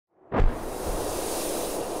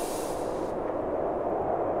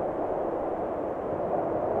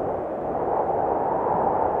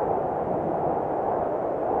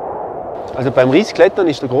Also beim Rissklettern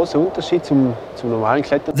ist der große Unterschied zum normalen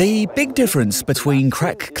Klettern. The big difference between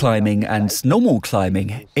crack climbing and normal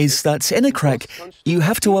climbing is that in a crack you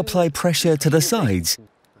have to apply pressure to the sides.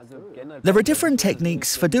 There are different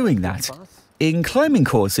techniques for doing that. In climbing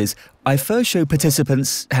courses, I first show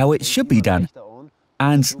participants how it should be done,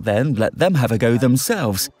 and then let them have a go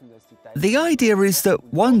themselves. The idea is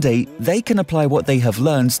that one day they can apply what they have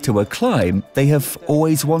learned to a climb they have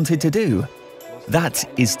always wanted to do. That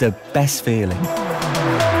is the best feeling.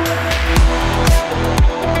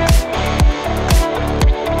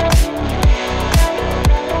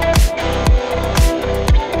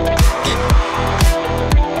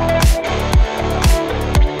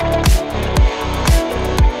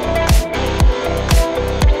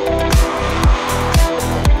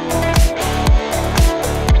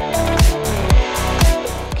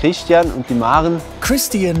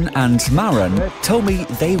 Christian and Maren told me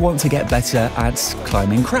they want to get better at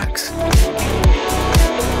climbing cracks.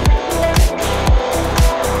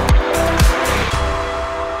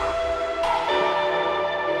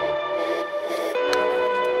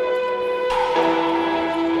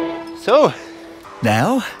 So.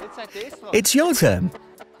 Now, it's your turn.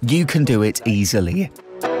 You can do it easily.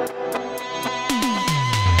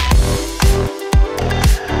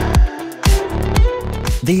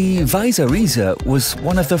 The Weisse was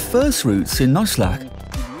one of the first routes in Nösslach.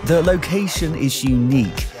 The location is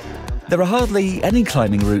unique. There are hardly any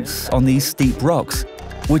climbing routes on these steep rocks,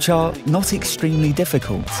 which are not extremely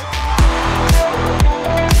difficult.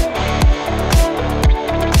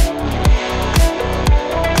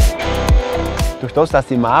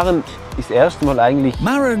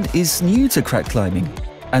 Maren is new to crack climbing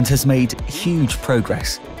and has made huge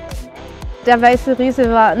progress. Der Weiße Riese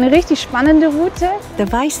war eine richtig spannende Route.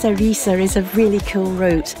 The Weisse is a really cool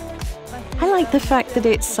route. I like the fact that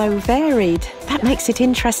it's so varied. That makes it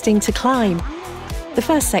interesting to climb. The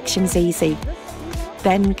first section's easy.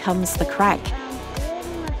 Then comes the crack.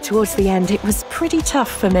 Towards the end, it was pretty tough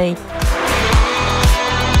for me.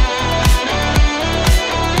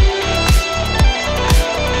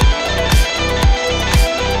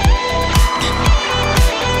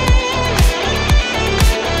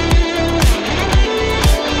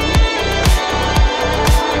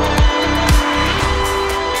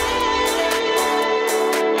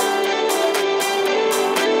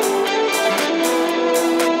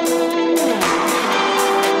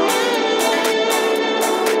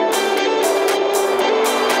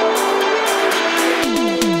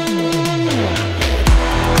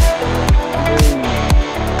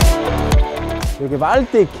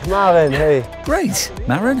 Gewaltig, Maren, hey. Great,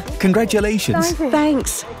 Maren. Congratulations. Danke.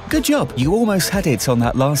 Thanks. Good job. You almost had it on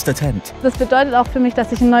that last attempt. Das bedeutet auch für mich,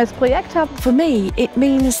 dass ich ein neues Projekt habe. For me, it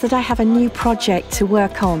means that I have a new project to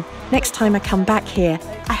work on. Next time I come back here,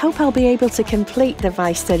 I hope I'll be able to complete the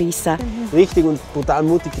Weisse Riese. Richtig und brutal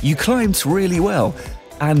mutig. You climbed really well,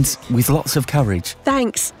 and with lots of courage.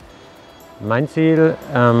 Thanks. Mein Ziel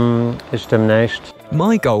ist demnächst.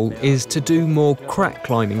 My goal is to do more crack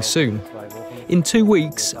climbing soon. In 2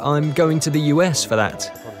 weeks, I'm going to the US for that.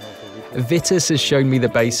 Vitus has shown me the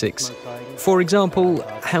basics. For example,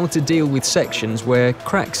 how to deal with sections where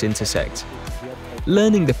cracks intersect.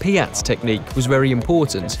 Learning the Piatz technique was very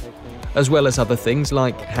important, as well as other things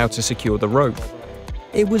like how to secure the rope.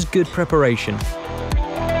 It was good preparation.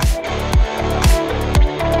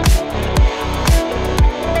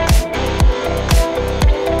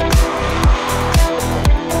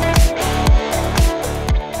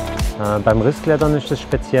 Beim Rissklettern ist das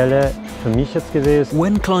Spezielle für mich jetzt gewesen.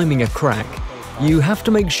 When climbing a crack, you have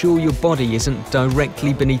to make sure your body isn't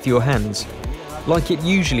directly beneath your hands, like it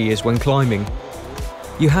usually is when climbing.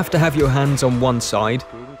 You have to have your hands on one side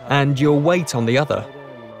and your weight on the other.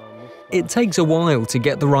 It takes a while to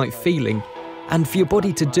get the right feeling and for your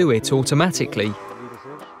body to do it automatically.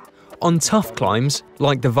 On tough climbs,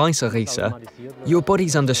 like the Weisse Riese, your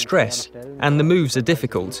body's under stress and the moves are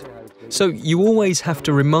difficult. So you always have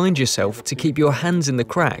to remind yourself to keep your hands in the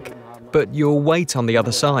crack, but your weight on the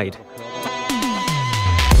other side.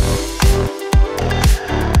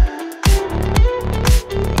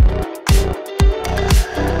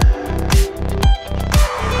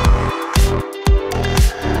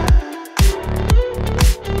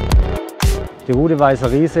 Die Route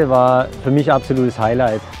Weisse Riese war für mich absolutes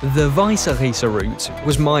Highlight. The Weisse Riese route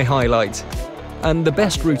was my highlight, and the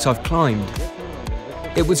best route I've climbed.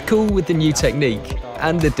 It was cool with the new technique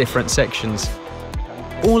and the different sections.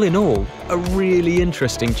 All in all, a really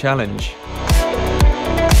interesting challenge.